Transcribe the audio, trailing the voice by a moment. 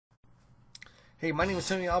Hey, my name is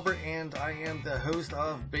Tony Albert, and I am the host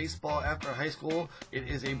of Baseball After High School. It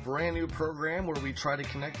is a brand new program where we try to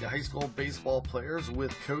connect the high school baseball players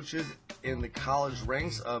with coaches in the college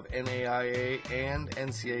ranks of NAIA and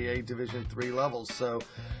NCAA Division III levels. So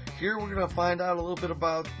here we're going to find out a little bit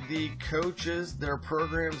about the coaches, their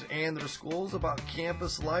programs, and their schools, about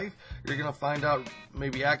campus life. You're going to find out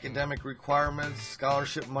maybe academic requirements,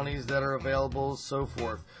 scholarship monies that are available, so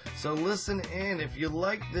forth. So listen in. If you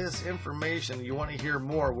like this information, you want to hear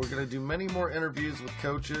more, we're going to do many more interviews with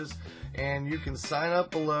coaches, and you can sign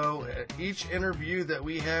up below. Each interview that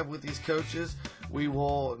we have with these coaches, we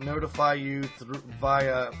will notify you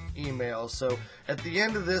via email. So at the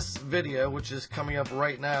end of this video, which is coming up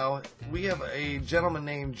right now, we have a gentleman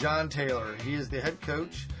named John Taylor. He is the head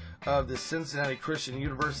coach of the Cincinnati Christian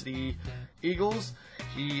University Eagles.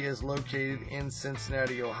 He is located in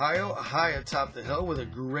Cincinnati, Ohio, high atop the hill with a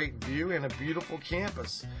great view and a beautiful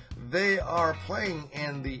campus. They are playing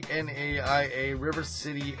in the NAIA River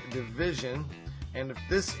City Division, and if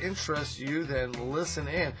this interests you, then listen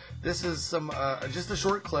in. This is just a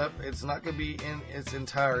short clip. It's not going to be in its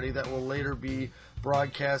entirety. That will later be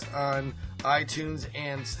broadcast on iTunes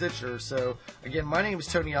and Stitcher. So again, my name is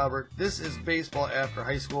Tony Albert. This is Baseball After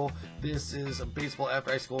High School. This is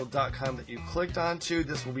baseballafterhighschool.com that you clicked onto.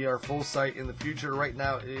 This will be our full site in the future. Right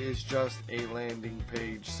now it is just a landing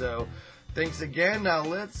page. So thanks again. Now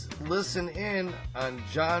let's listen in on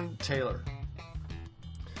John Taylor.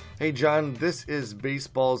 Hey John, this is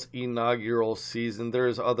baseball's inaugural season.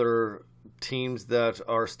 There's other teams that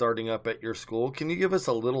are starting up at your school. Can you give us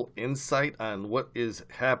a little insight on what is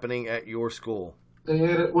happening at your school? They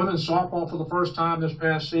had women's softball for the first time this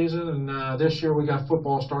past season, and this year we got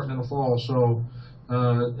football starting in the fall. So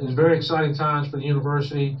it's very exciting times for the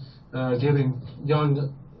university, giving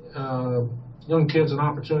young kids an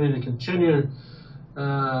opportunity to continue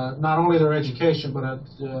not only their education, but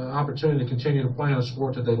an opportunity to continue to play in a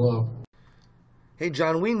sport that they love. Hey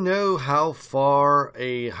John, we know how far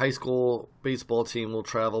a high school baseball team will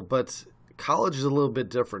travel, but college is a little bit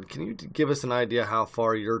different. Can you give us an idea how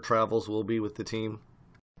far your travels will be with the team?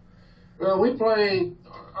 Well, we play,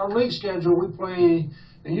 our league schedule, we play,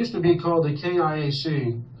 it used to be called the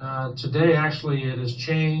KIAC. Today, actually, it has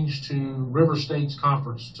changed to River States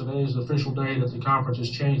Conference. Today is the official day that the conference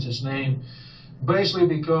has changed its name. Basically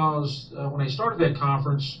because when they started that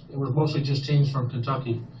conference, it was mostly just teams from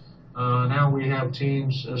Kentucky. Now we have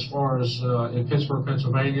teams as far as in Pittsburgh,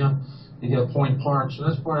 Pennsylvania. You got Point Park, so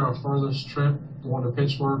that's probably our furthest trip, going to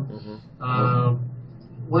Pittsburgh.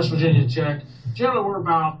 West Virginia Tech. Generally, we're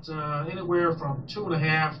about anywhere from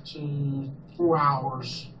 2.5 to 4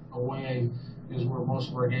 hours away is where most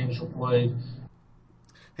of our games are played.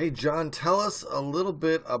 Hey John, tell us a little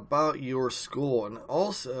bit about your school, and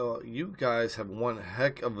also you guys have one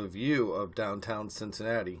heck of a view of downtown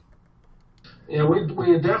Cincinnati. Yeah, we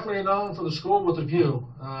are definitely known for the school with a view.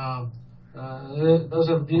 It does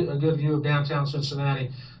have a good view of downtown Cincinnati.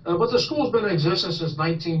 But the school's been in existence since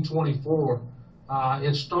 1924.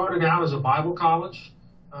 It started out as a Bible college,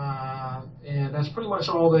 and that's pretty much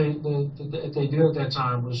all they did at that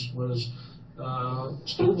time was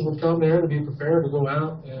students would come there to be prepared to go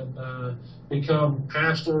out and become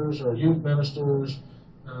pastors or youth ministers,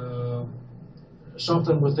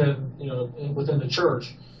 something within the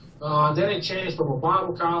church. Then it changed from a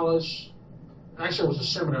Bible college. Actually, it was a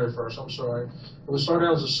seminary first. I'm sorry. It was started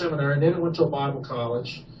out as a seminary, and then it went to a Bible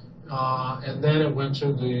college, and then it went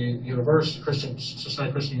to the university,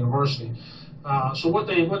 Cincinnati Christian University. So what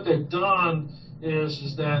they've done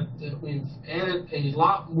is that we've added a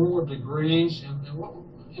lot more degrees, and what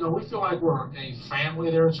we feel like we're a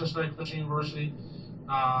family there at Cincinnati Christian University.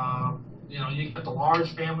 You get the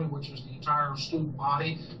large family, which is the entire student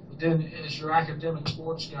body, but then as your academic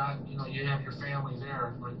sports guy, you have your family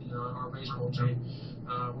there, like our baseball team.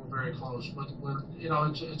 We're very close, but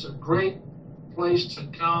it's a great place to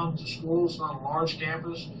come to school. It's not a large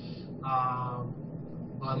campus,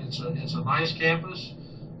 but it's a nice campus.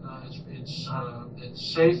 It's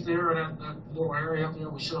safe there in that little area up there.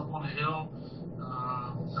 We sit up on a hill.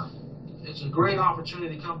 It's a great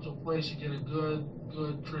opportunity to come to a place and get a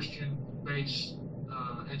good Christian-based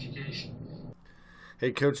education.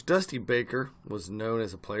 Hey, Coach Dusty Baker was known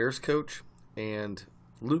as a player's coach, and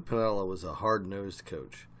Lou Piniella was a hard-nosed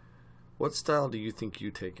coach. What style do you think you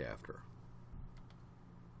take after?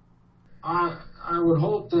 I would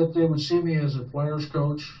hope that they would see me as a player's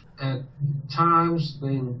coach. At times,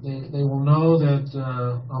 they will know that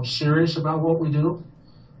I'm serious about what we do,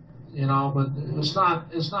 but it's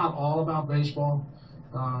not all about baseball.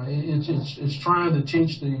 It's trying to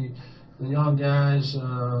teach the young guys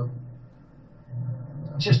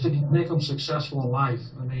just to make them successful in life.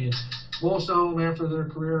 I mean, most of them after their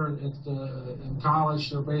career in college,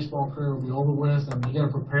 their baseball career will be over with, and you got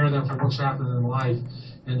to prepare them for what's happening in life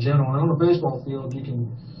in general. And on the baseball field, you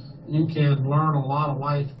can learn a lot of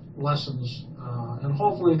life lessons, and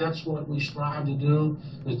hopefully that's what we strive to do,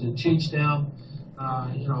 is to teach them.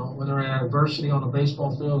 When they're in adversity on the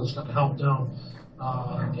baseball field, it's going to help them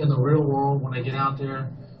in the real world when they get out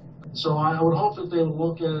there. So I would hope that they would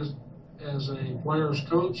look at it as a player's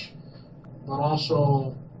coach, but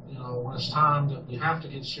also, when it's time that we have to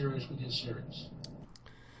get serious, we get serious.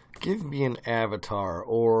 Give me an avatar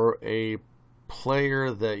or a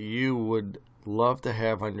player that you would love to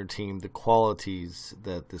have on your team, the qualities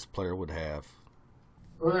that this player would have.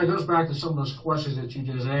 Well, it goes back to some of those questions that you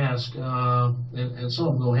just asked, and some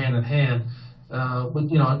of them go hand in hand. But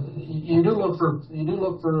you do look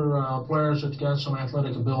for players that got some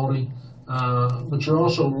athletic ability, but you're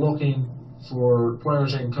also looking for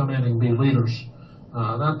players that can come in and be leaders.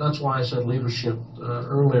 That's why I said leadership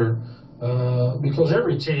earlier, because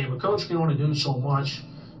every team, a coach can only do so much.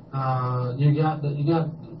 You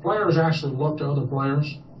got players actually look to other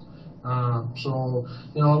players. So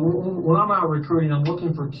when I'm out recruiting, I'm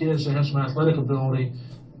looking for kids that have some athletic ability,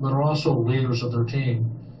 but are also leaders of their team.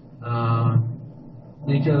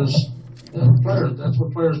 Because players, that's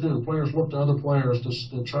what players do. Players look to other players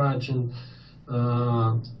to try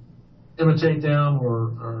to imitate them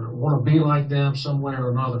or want to be like them some way or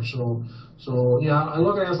another. So yeah, I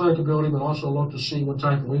look at athletic ability, but also look to see what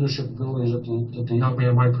type of leadership abilities that the young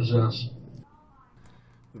man might possess.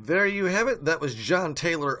 There you have it. That was John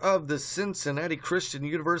Taylor of the Cincinnati Christian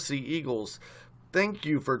University Eagles. Thank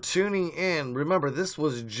you for tuning in. Remember, this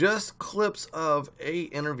was just clips of an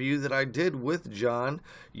interview that I did with John.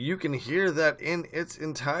 You can hear that in its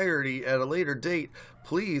entirety at a later date.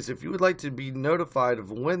 Please, if you would like to be notified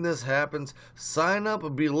of when this happens, sign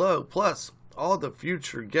up below. Plus, all the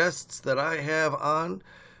future guests that I have on,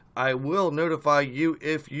 I will notify you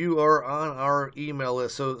if you are on our email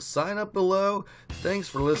list. So sign up below. Thanks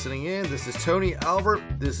for listening in. This is Tony Albert.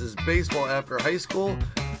 This is Baseball After High School.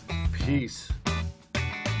 Peace.